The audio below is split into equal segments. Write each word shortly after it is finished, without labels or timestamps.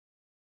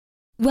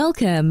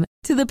Welcome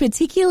to the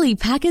Particularly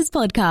Packers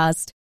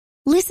podcast.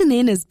 Listen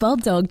in as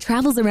BobDawg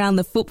travels around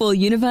the football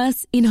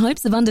universe in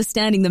hopes of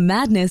understanding the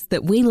madness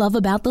that we love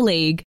about the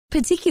league,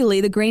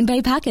 particularly the Green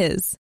Bay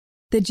Packers.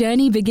 The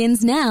journey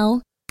begins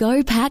now.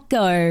 Go Pack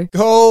Go.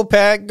 Go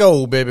Pack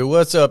Go, baby.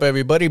 What's up,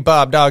 everybody?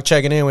 BobDawg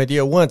checking in with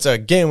you once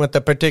again with the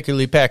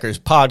Particularly Packers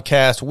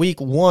podcast. Week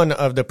 1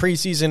 of the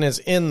preseason is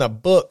in the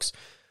books.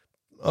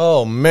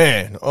 Oh,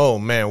 man.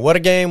 What a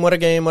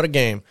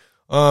game.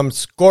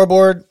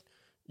 Scoreboard.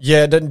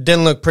 Yeah, it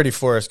didn't look pretty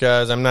for us,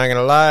 guys. I'm not going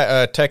to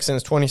lie.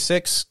 Texans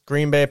 26,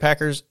 Green Bay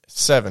Packers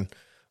 7.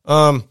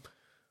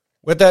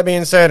 With that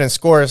being said, and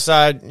score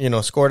aside,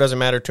 score doesn't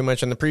matter too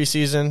much in the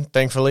preseason,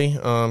 thankfully,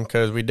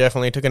 because we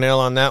definitely took an L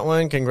on that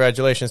one.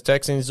 Congratulations,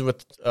 Texans,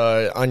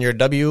 on your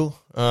W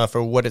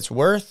for what it's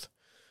worth.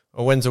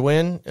 A win's a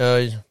win.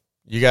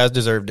 You guys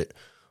deserved it.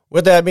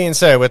 With that being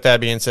said,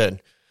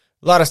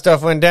 a lot of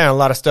stuff went down,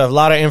 a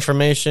lot of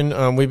information.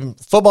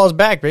 Football's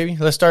back, baby.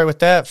 Let's start with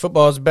that.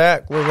 Football's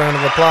back. We're a round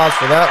of applause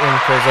for that one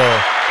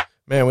because,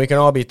 man, we can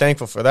all be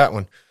thankful for that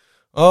one.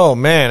 Oh,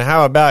 man,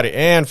 how about it?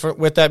 And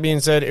with that being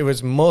said, it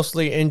was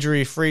mostly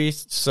injury-free,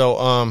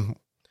 so,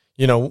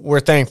 we're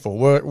thankful.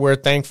 We're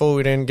thankful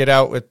we didn't get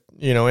out with,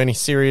 any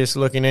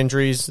serious-looking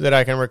injuries that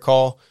I can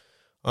recall.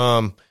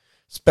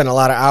 Spent a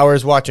lot of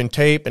hours watching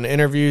tape and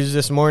interviews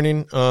this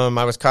morning.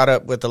 I was caught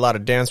up with a lot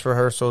of dance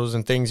rehearsals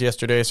and things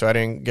yesterday, so I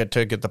didn't get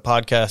to get the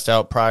podcast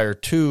out prior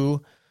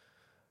to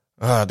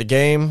the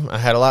game. I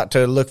had a lot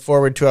to look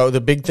forward to.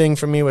 The big thing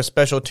for me was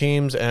special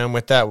teams, and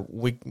with that,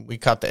 we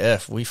caught the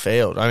F. We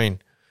failed. I mean,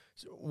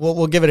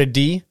 we'll give it a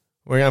D.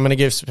 I'm going to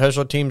give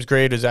special teams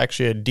grade is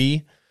actually a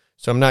D,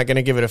 so I'm not going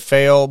to give it a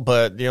fail,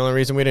 but the only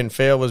reason we didn't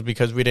fail was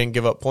because we didn't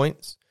give up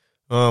points.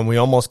 We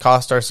almost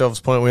cost ourselves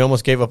a point. We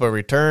almost gave up a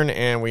return,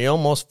 and we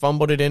almost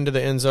fumbled it into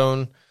the end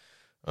zone.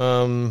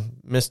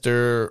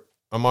 Mr.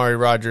 Amari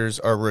Rodgers,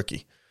 our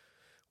rookie.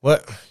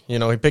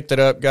 He picked it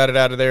up, got it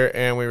out of there,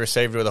 and we were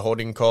saved with a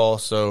holding call,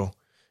 so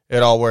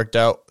it all worked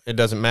out. It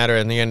doesn't matter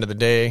in the end of the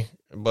day,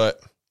 but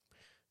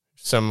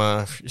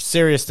some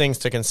serious things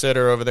to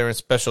consider over there in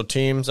special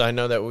teams. I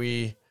know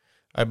that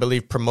I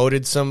believe,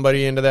 promoted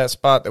somebody into that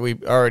spot that we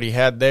already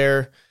had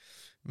there.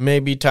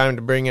 Maybe time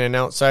to bring in an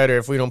outsider.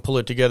 If we don't pull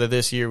it together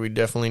this year, we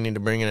definitely need to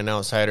bring in an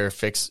outsider,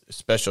 fix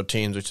special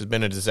teams, which has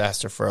been a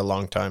disaster for a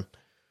long time.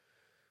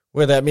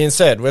 With that being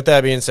said,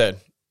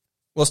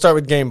 we'll start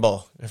with game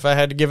ball. If I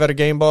had to give out a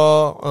game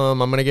ball, I'm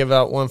going to give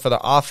out one for the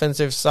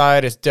offensive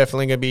side. It's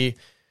definitely going to be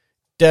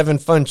Devin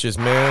Funchess,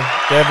 man.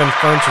 Devin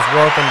Funchess,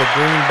 welcome to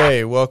Green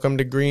Bay. Welcome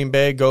to Green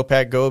Bay. Go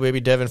Pack Go, baby.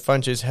 Devin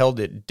Funchess held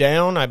it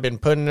down. I've been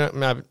putting up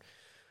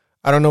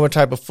I don't know what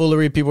type of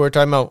foolery people were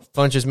talking about.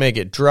 Funchess may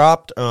get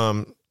dropped.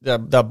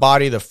 The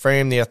body, the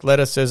frame, the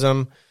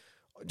athleticism.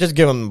 Just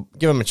give him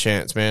a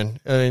chance, man.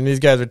 I mean, these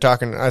guys are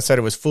talking. I said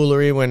it was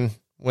foolery when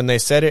they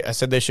said it. I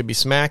said they should be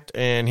smacked,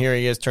 and here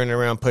he is turning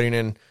around, putting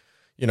in,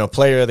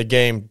 player of the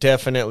game,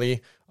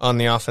 definitely on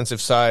the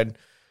offensive side.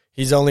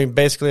 He's only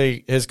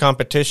basically his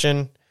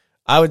competition.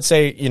 I would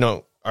say,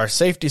 our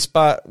safety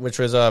spot, which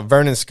was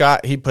Vernon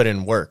Scott, he put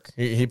in work.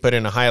 He put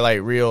in a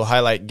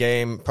highlight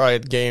game, probably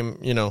the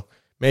game,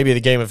 maybe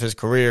the game of his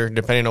career,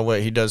 depending on what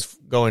he does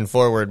going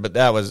forward. But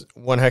that was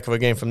one heck of a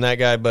game from that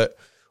guy. But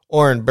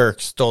Oren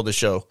Burks stole the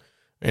show.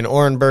 And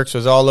Oren Burks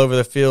was all over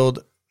the field.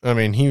 I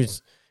mean,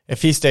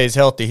 if he stays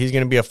healthy, he's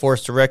going to be a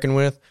force to reckon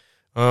with.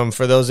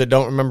 For those that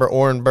don't remember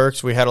Oren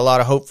Burks, we had a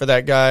lot of hope for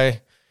that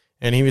guy.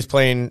 And he was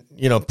playing,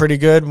 pretty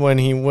good when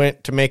he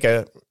went to make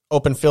a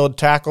open field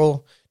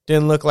tackle.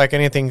 Didn't look like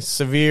anything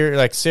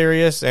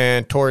serious,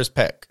 and tore his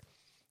pec.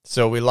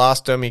 So we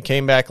lost him. He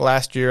came back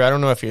last year. I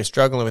don't know if he was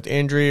struggling with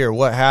injury or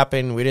what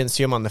happened. We didn't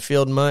see him on the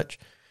field much.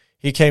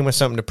 He came with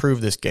something to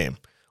prove this game.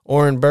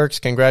 Oren Burks,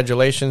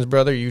 congratulations,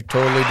 brother. You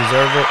totally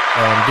deserve it.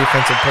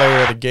 Defensive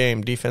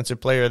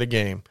player of the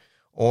game.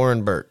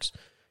 Oren Burks.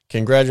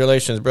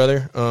 Congratulations,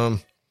 brother.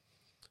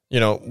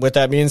 With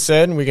that being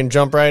said, we can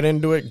jump right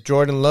into it.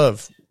 Jordan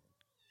Love.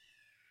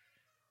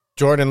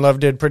 Jordan Love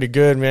did pretty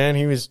good, man.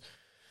 He was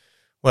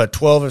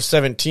 12 of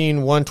 17,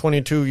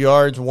 122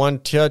 yards, 1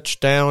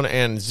 touchdown,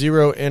 and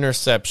 0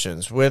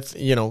 interceptions. With,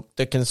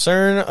 the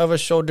concern of a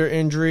shoulder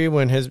injury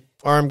when his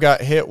arm got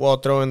hit while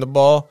throwing the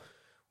ball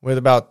with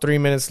about 3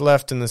 minutes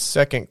left in the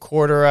second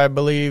quarter, I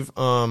believe.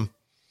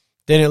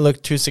 Didn't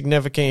look too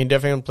significant. He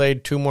definitely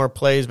played 2 more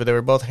plays, but they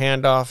were both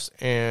handoffs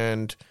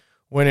and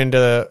went into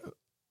the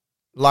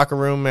locker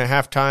room at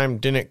halftime.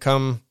 Didn't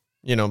come,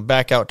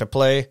 back out to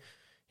play.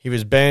 He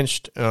was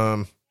benched.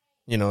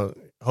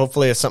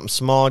 Hopefully it's something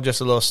small, just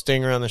a little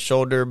stinger on the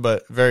shoulder,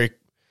 but very,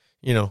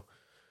 this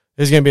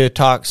is going to be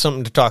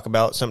something to talk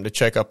about, something to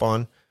check up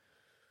on.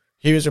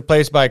 He was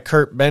replaced by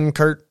Ben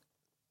Kurt.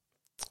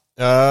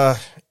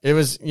 It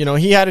was,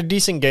 he had a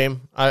decent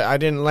game. I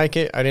didn't like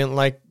it. I didn't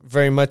like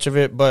very much of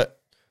it, but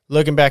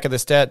looking back at the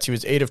stats, he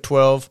was 8 of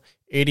 12,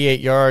 88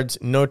 yards,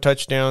 no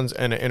touchdowns,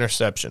 and an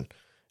interception.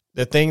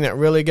 The thing that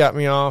really got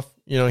me off,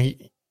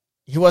 he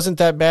wasn't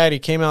that bad. He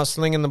came out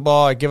slinging the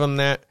ball. I give him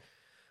that.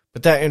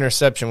 But that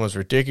interception was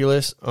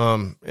ridiculous.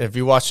 If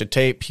you watch the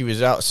tape, he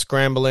was out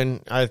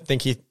scrambling. I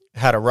think he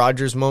had a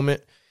Rodgers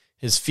moment.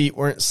 His feet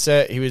weren't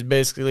set. He was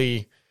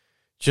basically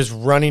just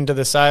running to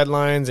the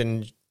sidelines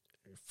and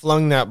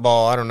flung that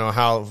ball, I don't know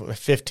how,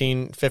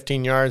 15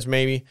 yards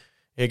maybe.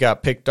 It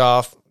got picked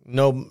off.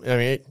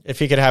 If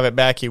he could have it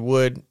back, he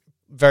would.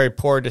 Very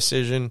poor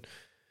decision.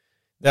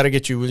 That'll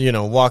get you,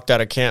 walked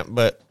out of camp.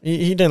 But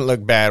he didn't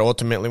look bad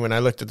ultimately when I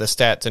looked at the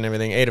stats and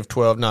everything. 8 of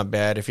 12, not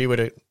bad. If he would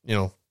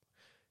have,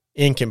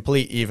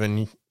 incomplete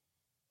even,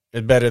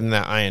 it's better than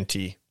that INT.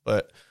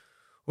 But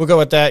we'll go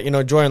with that.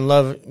 Jordan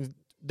Love,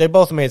 they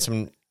both made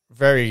some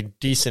very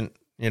decent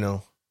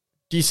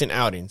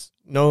outings.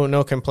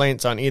 No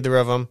complaints on either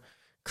of them.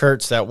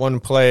 Kurtz, that one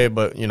play,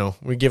 but,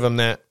 we give him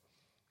that.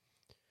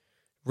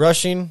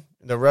 Rushing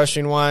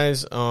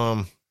wise,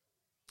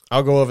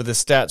 I'll go over the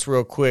stats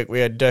real quick. We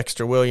had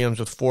Dexter Williams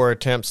with 4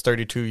 attempts,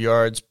 32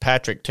 yards.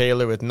 Patrick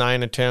Taylor with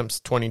 9 attempts,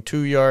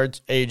 22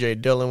 yards. A.J.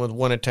 Dillon with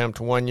 1 attempt,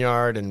 1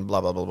 yard, and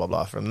blah, blah, blah, blah,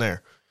 blah from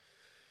there.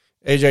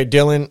 A.J.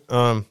 Dillon,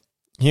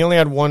 he only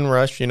had 1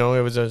 rush. It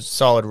was a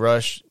solid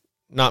rush.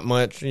 Not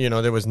much.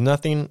 There was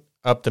nothing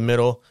up the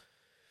middle.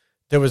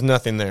 There was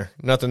nothing there.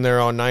 Nothing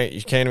there all night.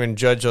 You can't even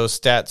judge those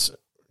stats,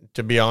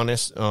 to be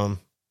honest. We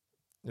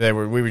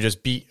were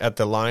just beat at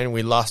the line.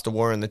 We lost the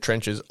war in the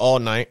trenches all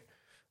night.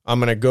 I'm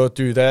going to go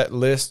through that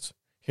list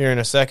here in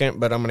a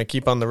second, but I'm going to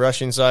keep on the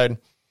rushing side.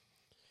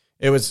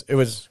 It was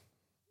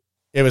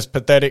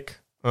pathetic.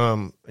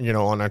 On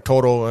our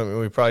total,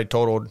 we probably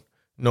totaled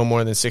no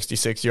more than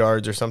 66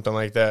 yards or something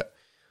like that.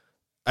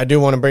 I do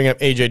want to bring up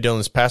A.J.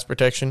 Dillon's pass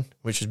protection,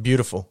 which is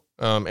beautiful.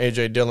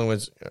 A.J. Dillon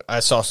I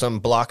saw some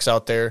blocks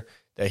out there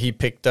that he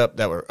picked up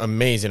that were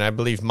amazing. I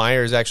believe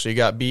Myers actually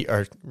got beat,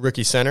 our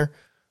rookie center,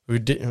 who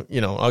did,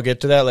 I'll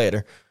get to that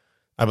later.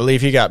 I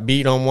believe he got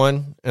beat on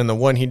one, and the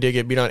one he did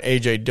get beat on,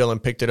 A.J. Dillon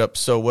picked it up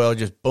so well,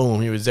 just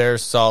boom, he was there,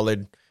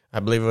 solid.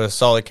 I believe it was a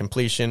solid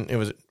completion. It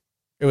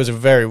was a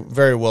very,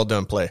 very well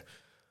done play.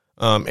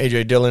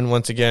 A.J. Dillon,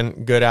 once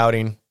again, good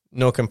outing,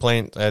 no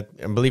complaint. I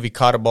believe he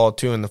caught a ball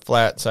too in the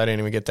flat, so I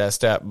didn't even get that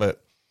stat,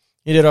 but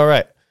he did all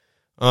right.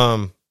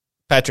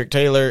 Patrick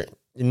Taylor,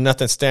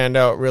 nothing stand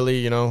out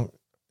really.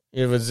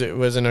 It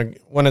wasn't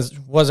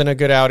a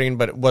good outing,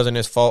 but it wasn't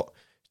his fault.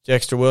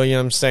 Dexter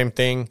Williams, same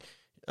thing.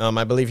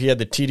 I believe he had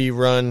the TD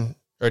run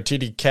or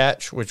TD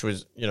catch, which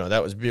was,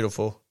 that was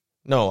beautiful.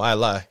 No, I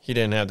lie. He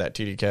didn't have that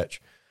TD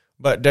catch.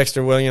 But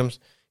Dexter Williams,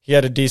 he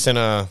had a decent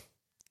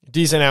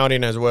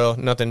outing as well.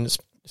 Nothing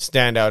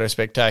stand out or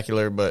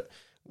spectacular, but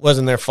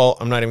wasn't their fault.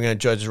 I'm not even going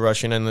to judge the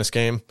rushing in this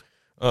game.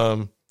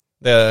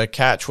 The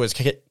catch was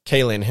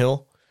Kalen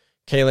Hill.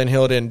 Kalen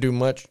Hill didn't do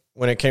much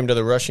when it came to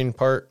the rushing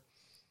part.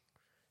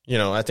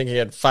 I think he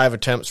had 5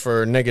 attempts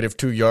for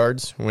 -2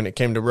 yards when it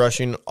came to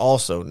rushing.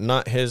 Also,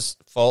 not his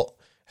fault.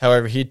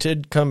 However, he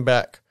did come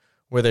back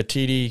with a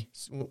TD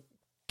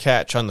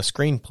catch on the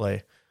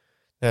screenplay.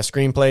 That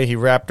screenplay, he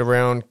wrapped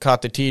around,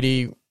 caught the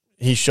TD.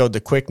 He showed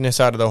the quickness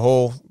out of the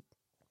hole,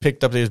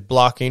 picked up his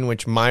blocking,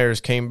 which Myers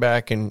came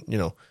back and,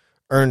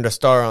 earned a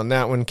star on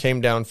that one,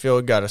 came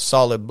downfield, got a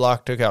solid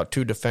block, took out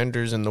 2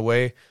 defenders in the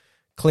way.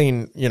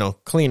 Clean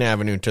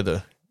avenue to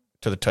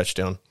the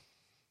touchdown.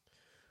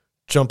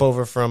 Jump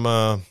over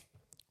from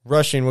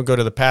rushing, we'll go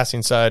to the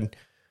passing side.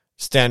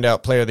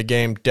 Standout player of the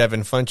game,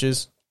 Devin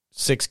Funches.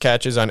 6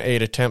 catches on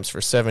 8 attempts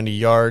for 70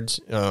 yards.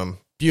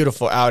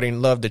 Beautiful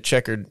outing. Loved the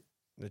checkered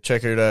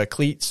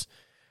cleats.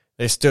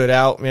 They stood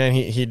out, man.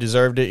 He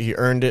deserved it. He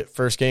earned it.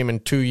 First game in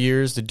 2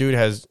 years. The dude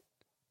has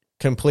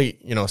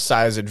complete,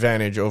 size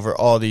advantage over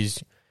all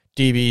these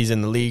DBs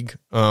in the league.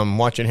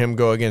 Watching him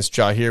go against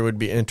Jair would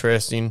be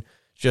interesting.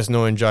 Just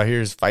knowing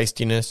Jair's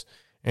feistiness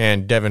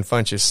and Devin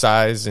Funch's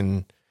size,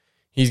 and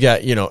he's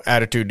got,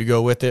 attitude to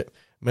go with it.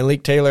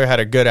 Malik Taylor had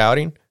a good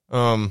outing.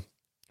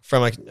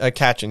 From a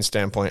catching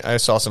standpoint, I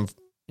saw some,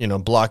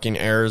 blocking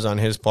errors on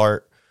his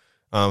part.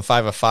 5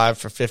 of 5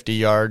 for 50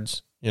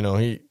 yards.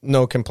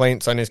 No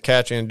complaints on his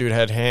catching. Dude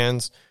had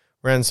hands,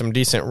 ran some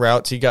decent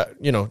routes. He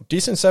got,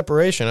 decent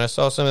separation. I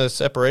saw some of the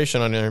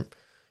separation on there.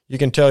 You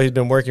can tell he's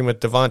been working with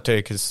Devontae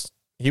because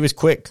he was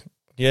quick.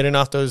 Getting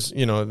off those,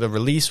 the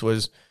release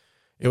was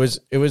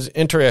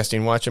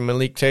interesting watching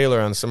Malik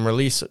Taylor on some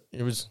release.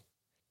 It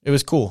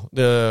was cool.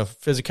 The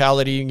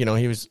physicality,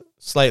 he was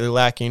slightly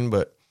lacking,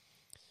 but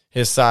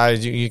his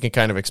size, you can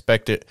kind of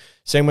expect it.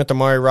 Same with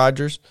Amari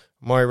Rodgers.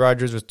 Amari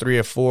Rodgers was 3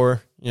 of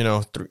 4,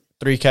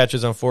 3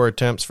 catches on 4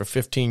 attempts for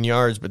 15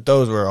 yards, but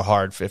those were a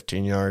hard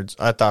 15 yards.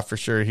 I thought for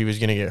sure he was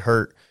going to get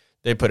hurt.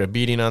 They put a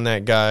beating on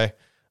that guy.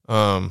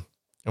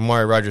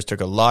 Amari Rodgers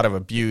took a lot of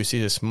abuse.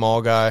 He's a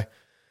small guy.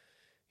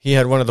 He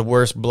had one of the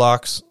worst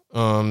blocks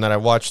that I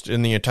watched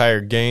in the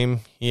entire game.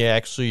 He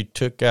actually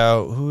took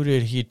out, who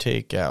did he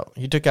take out?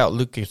 He took out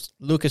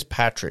Lucas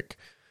Patrick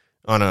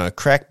on a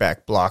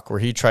crackback block where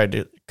he tried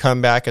to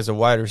come back as a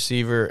wide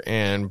receiver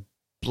and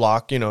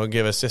block,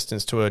 give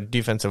assistance to a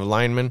defensive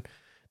lineman.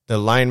 The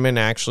lineman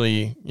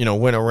actually,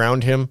 went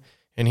around him,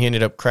 and he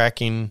ended up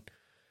cracking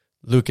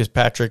Lucas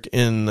Patrick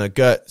in the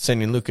gut,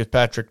 sending Lucas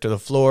Patrick to the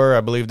floor.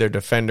 I believe their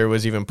defender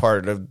was even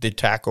part of the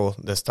tackle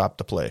that stopped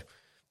the play.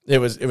 It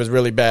was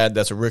really bad.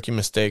 That's a rookie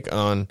mistake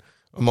on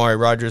Amari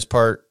Rodgers'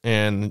 part,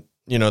 and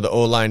the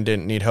O-line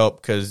didn't need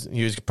help because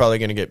he was probably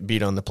going to get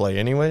beat on the play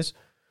anyways.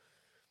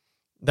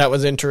 That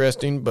was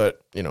interesting,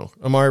 but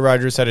Amari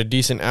Rodgers had a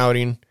decent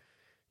outing,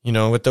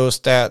 with those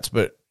stats,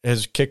 but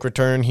his kick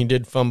return, he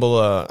did fumble,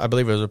 I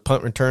believe it was a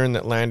punt return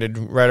that landed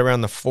right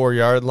around the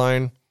 4-yard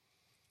line.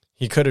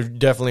 He could have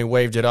definitely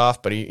waved it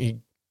off, but he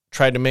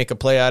tried to make a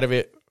play out of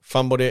it,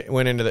 fumbled it,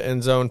 went into the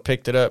end zone,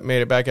 picked it up,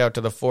 made it back out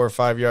to the 4 or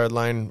 5 yard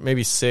line,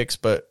 maybe 6,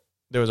 but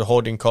there was a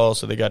holding call,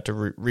 so they got to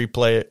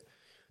replay it.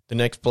 The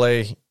next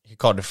play, he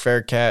called a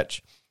fair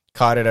catch,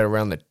 caught it at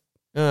around the,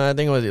 I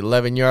think it was the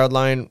 11-yard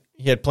line.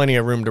 He had plenty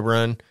of room to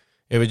run.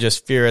 It was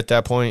just fear at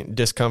that point,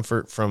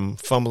 discomfort from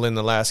fumbling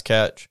the last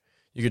catch.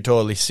 You could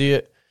totally see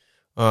it.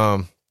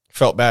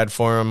 Felt bad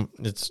for him.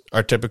 It's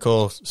our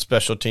typical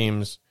special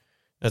teams.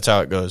 That's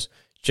how it goes.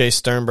 Jay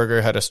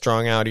Sternberger had a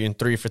strong outing,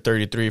 3 for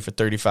 33 for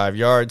 35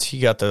 yards. He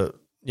got the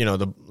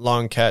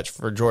long catch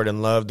for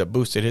Jordan Love that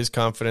boosted his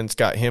confidence,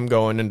 got him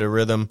going into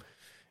rhythm.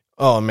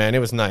 Oh, man, it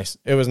was nice.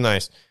 It was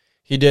nice.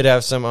 He did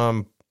have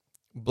some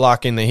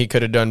blocking that he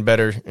could have done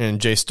better in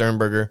Jay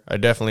Sternberger. I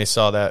definitely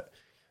saw that.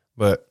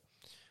 But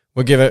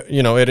we'll give it,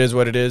 it is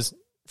what it is.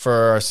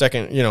 For our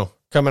second,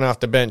 coming off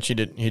the bench, he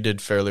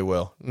did fairly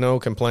well. No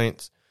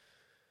complaints.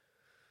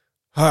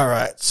 All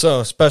right,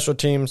 so special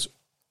teams.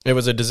 It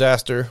was a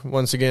disaster,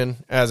 once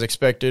again, as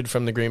expected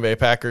from the Green Bay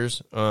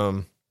Packers.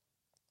 I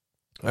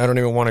don't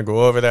even want to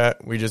go over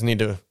that. We need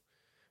to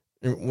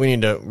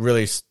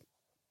really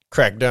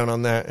crack down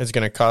on that. It's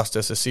going to cost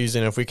us a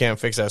season. If we can't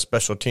fix that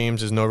special teams,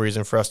 there's no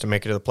reason for us to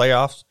make it to the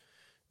playoffs.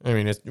 I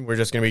mean, we're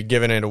just going to be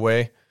giving it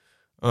away.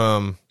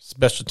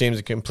 Special teams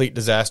a complete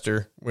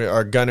disaster.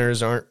 Our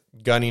gunners aren't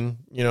gunning.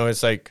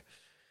 It's like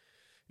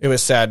it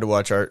was sad to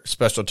watch our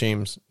special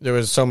teams. There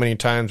was so many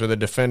times where the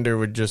defender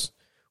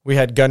we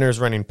had gunners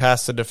running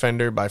past the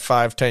defender by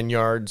 5-10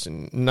 yards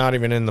and not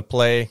even in the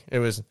play. It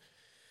was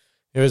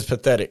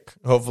pathetic.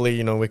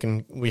 Hopefully,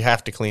 we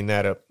have to clean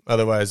that up.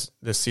 Otherwise,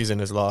 this season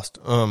is lost.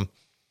 What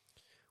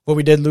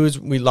we did lose,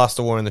 we lost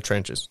the war in the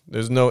trenches.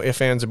 There's no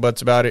ifs, ands, or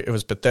buts about it. It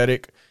was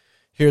pathetic.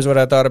 Here's what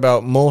I thought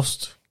about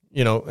most,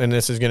 and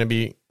this is going to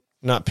be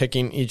not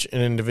picking each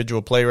an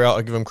individual player out.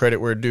 I'll give them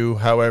credit where due.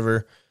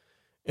 However,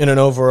 in an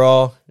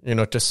overall,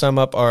 to sum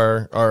up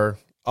our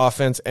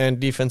offense and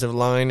defensive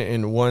line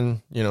in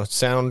one,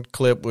 sound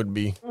clip would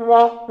be.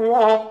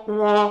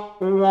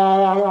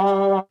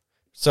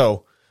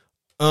 So,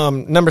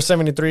 number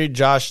 73,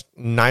 Josh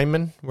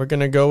Nijman, we're going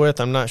to go with.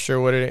 I'm not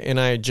sure what it is,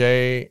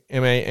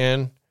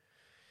 Nijman.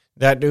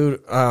 That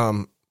dude,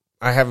 I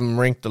have him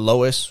ranked the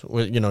lowest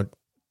with,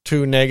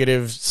 2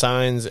 negative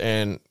signs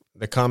and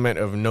the comment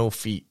of no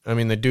feet. I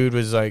mean, the dude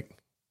was like,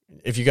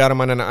 if you got him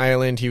on an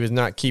island, he was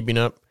not keeping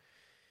up.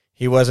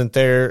 He wasn't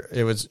there.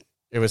 It was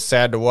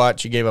sad to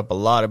watch. He gave up a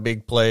lot of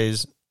big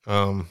plays.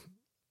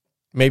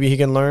 Maybe he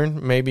can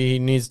learn. Maybe he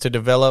needs to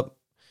develop.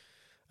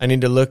 I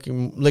need to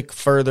look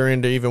further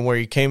into even where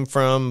he came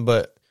from.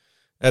 But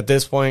at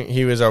this point,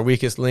 he was our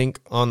weakest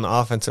link on the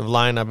offensive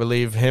line, I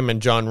believe, him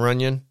and John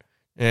Runyon.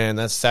 And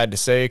that's sad to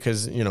say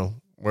because,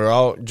 we're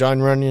all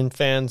John Runyon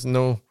fans.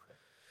 No,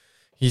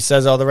 he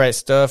says all the right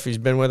stuff. He's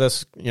been with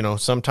us,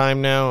 some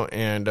time now.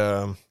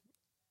 And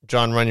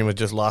John Runyon was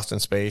just lost in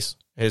space.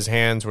 His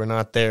hands were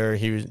not there.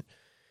 It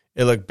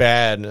looked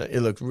bad.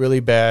 It looked really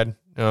bad.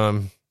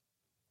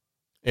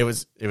 It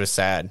was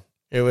sad.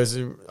 It was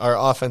our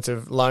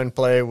offensive line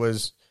play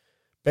was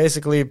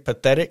basically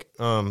pathetic.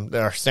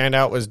 Our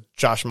standout was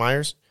Josh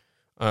Myers,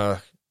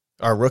 our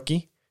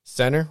rookie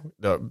center,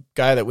 the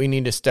guy that we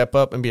need to step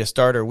up and be a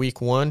starter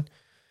week 1.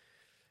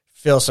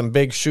 Fill some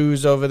big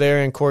shoes over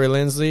there in Corey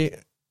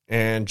Linsley,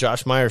 and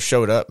Josh Myers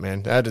showed up,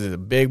 man. That is a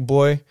big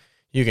boy.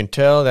 You can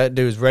tell that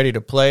dude's ready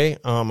to play.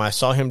 I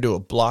saw him do a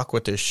block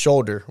with his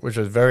shoulder, which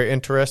was very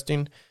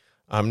interesting.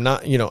 I'm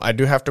not, I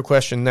do have to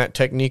question that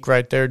technique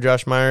right there,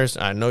 Josh Myers.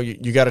 I know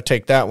you got to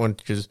take that one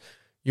because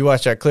you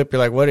watch that clip, you're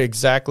like, what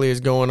exactly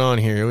is going on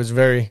here? It was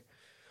very,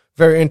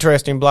 very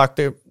interesting block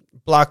there.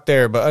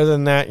 But other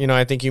than that,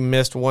 I think he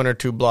missed 1 or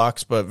 2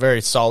 blocks, but very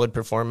solid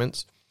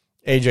performance.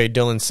 A.J.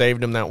 Dillon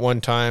saved him that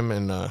one time,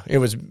 and it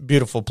was a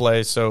beautiful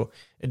play. So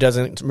it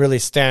doesn't really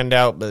stand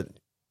out, but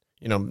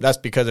that's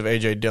because of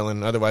A.J.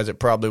 Dillon. Otherwise, it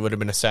probably would have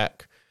been a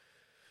sack.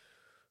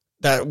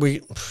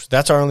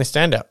 That's our only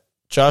standout.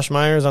 Josh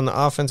Myers on the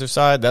offensive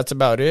side, that's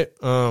about it.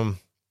 When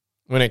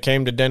it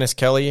came to Dennis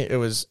Kelly, it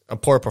was a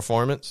poor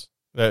performance,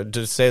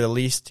 to say the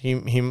least. He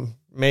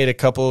made a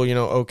couple,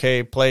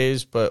 okay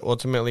plays, but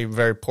ultimately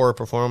very poor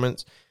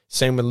performance.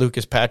 Same with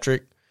Lucas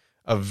Patrick,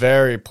 a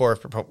very poor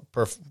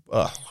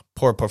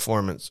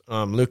performance.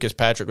 Lucas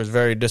Patrick was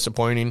very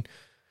disappointing.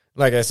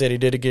 Like I said, he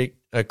did get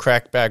a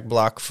crackback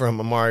block from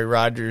Amari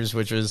Rodgers,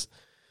 which was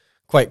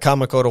quite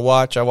comical to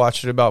watch. I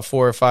watched it about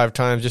 4 or 5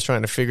 times just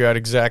trying to figure out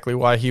exactly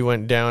why he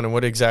went down and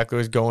what exactly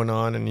was going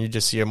on. And you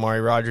just see Amari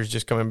Rodgers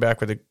just coming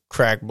back with a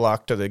crack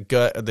block to the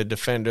gut of the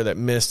defender that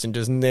missed and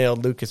just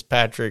nailed Lucas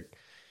Patrick.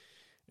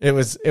 It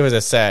was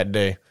a sad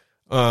day.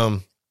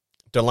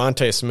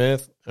 Delonte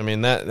Smith, I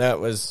mean, it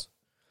was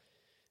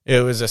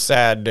a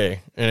sad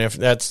day. And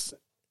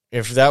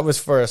if that was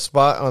for a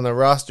spot on the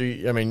roster,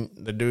 I mean,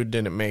 the dude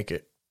didn't make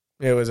it.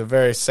 It was a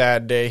very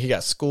sad day. He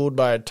got schooled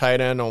by a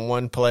tight end on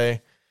one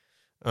play.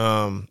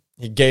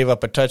 He gave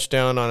up a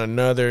touchdown on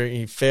another.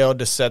 He failed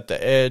to set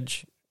the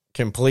edge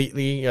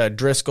completely.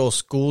 Driscoll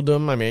schooled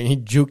him. I mean, he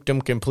juked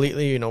him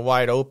completely,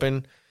 wide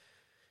open.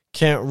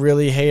 Can't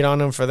really hate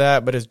on him for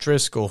that, but it's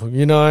Driscoll.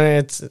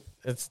 It's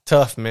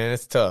tough, man.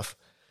 It's tough.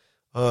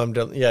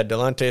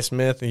 Delonte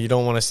Smith, you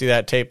don't want to see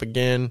that tape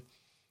again.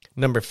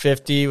 Number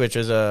 50, which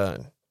is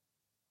a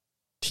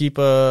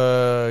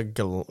Tipa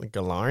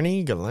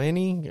Galani?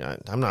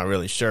 I'm not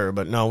really sure,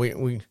 but no, it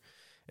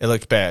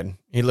looked bad.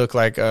 He looked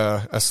like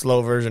a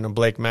slow version of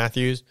Blake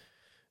Matthews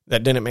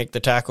that didn't make the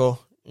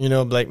tackle.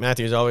 Blake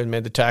Matthews always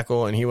made the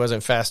tackle, and he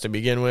wasn't fast to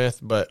begin with,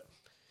 but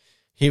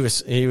he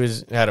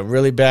had a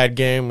really bad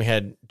game. We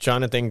had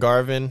Jonathan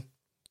Garvin,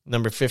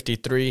 number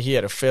 53. He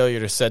had a failure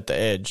to set the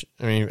edge.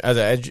 I mean, as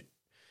an edge,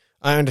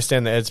 I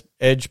understand the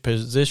edge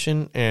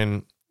position,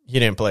 and he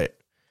didn't play it.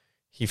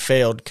 He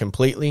failed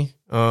completely.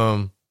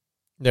 There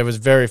was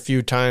very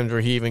few times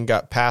where he even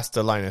got past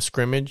the line of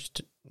scrimmage,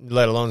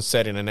 let alone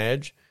setting an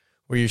edge,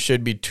 where you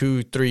should be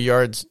 2-3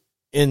 yards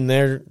in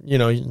there.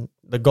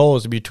 The goal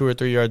is to be 2 or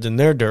 3 yards in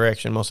their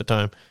direction most of the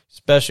time,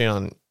 especially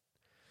on.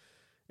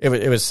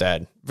 It was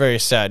sad, very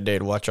sad day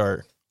to watch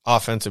our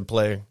offensive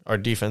play, our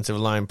defensive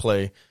line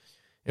play.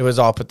 It was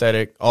all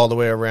pathetic all the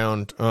way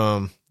around.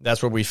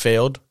 That's where we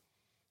failed.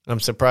 I'm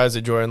surprised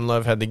that Jordan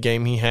Love had the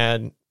game he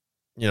had.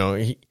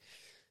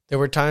 There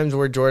were times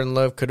where Jordan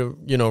Love could have,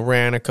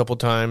 ran a couple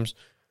times,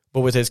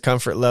 but with his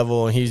comfort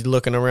level, and he's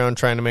looking around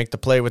trying to make the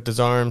play with his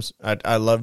arms. I loved